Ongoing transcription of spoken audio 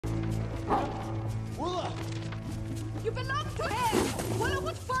Wula! You belong to him! Willa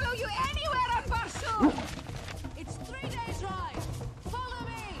would follow you anywhere on Barsoom! It's 3 days' ride! Follow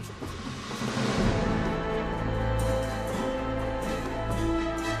me!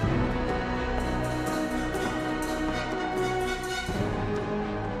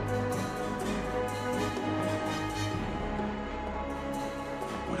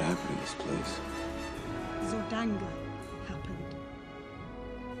 What happened to this place? Zordanga happened.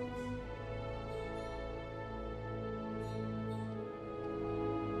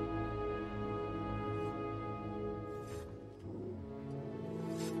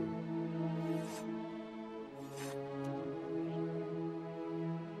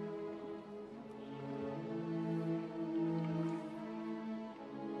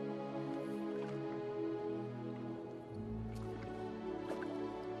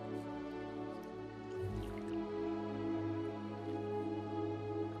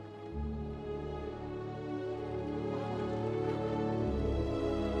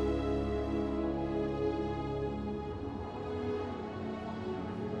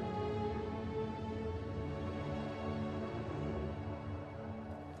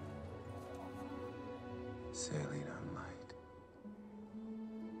 Sailing on light.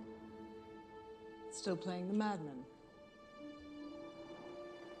 Still playing the madman.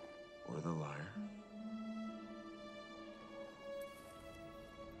 Or the liar.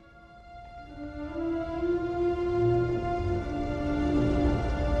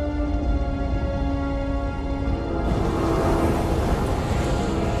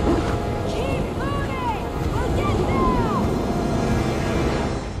 Keep moving! We'll get there!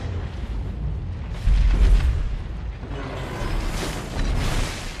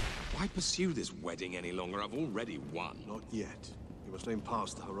 Why pursue this wedding any longer? I've already won. Not yet. You must aim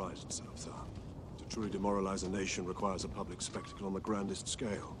past the horizon, Salazar. To truly demoralize a nation requires a public spectacle on the grandest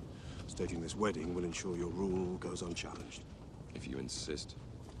scale. Staging this wedding will ensure your rule goes unchallenged. If you insist.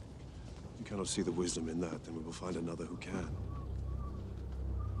 If you cannot see the wisdom in that, then we will find another who can.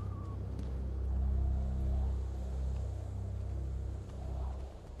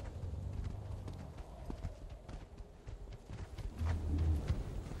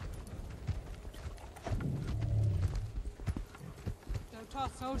 Dotar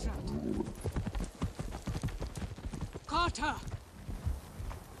Soljat. Carter!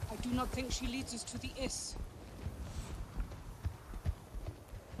 I do not think she leads us to the Is.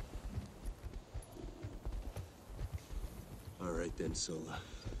 All right then, Sola.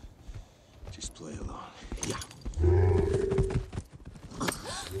 Just play along. Yeah.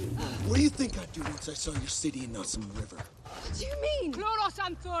 What do you think I'd do once I saw your city in Nelson River? What do you mean? Chloros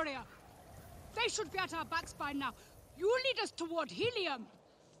and Thoria! They should be at our backs by now. You lead us toward Helium.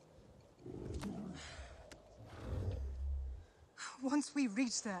 Once we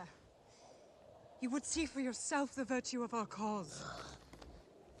reach there, you would see for yourself the virtue of our cause.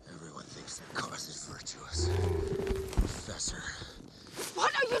 Everyone thinks their cause is virtuous. Professor.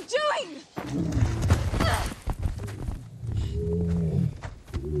 What are you doing?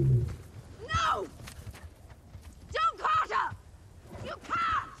 No! Don't, Carter! You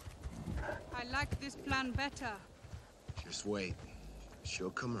can't! I like this plan better. Just wait. She'll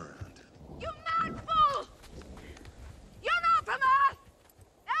come around. You mad fool! You're not from Earth!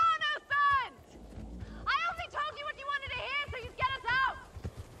 No offense! I only told you what you wanted to hear so you'd get us out!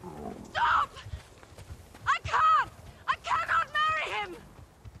 Stop! I can't! I cannot marry him!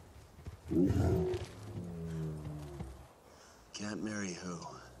 Can't marry who?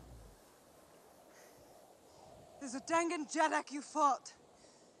 There's a Dangan Jeddak you fought.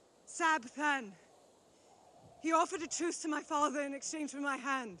 Sab Than. He offered a truce to my father in exchange for my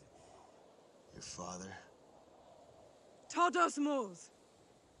hand. Your father? Tardos Mors.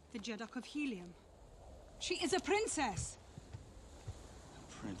 The Jeddak of Helium. She is a princess.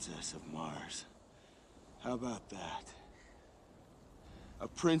 Princess of Mars. How about that? A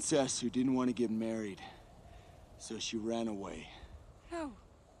princess who didn't want to get married, so she ran away. No.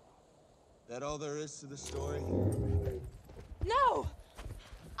 That all there is to the story? No!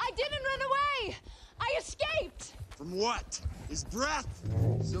 I didn't run away! I escaped! From what? His breath?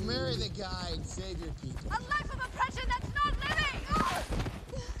 So marry the guy and save your people. A life of oppression that's not living! Ugh!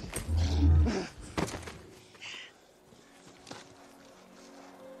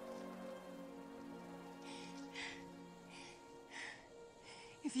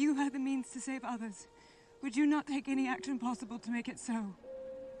 If you had the means to save others, would you not take any action possible to make it so?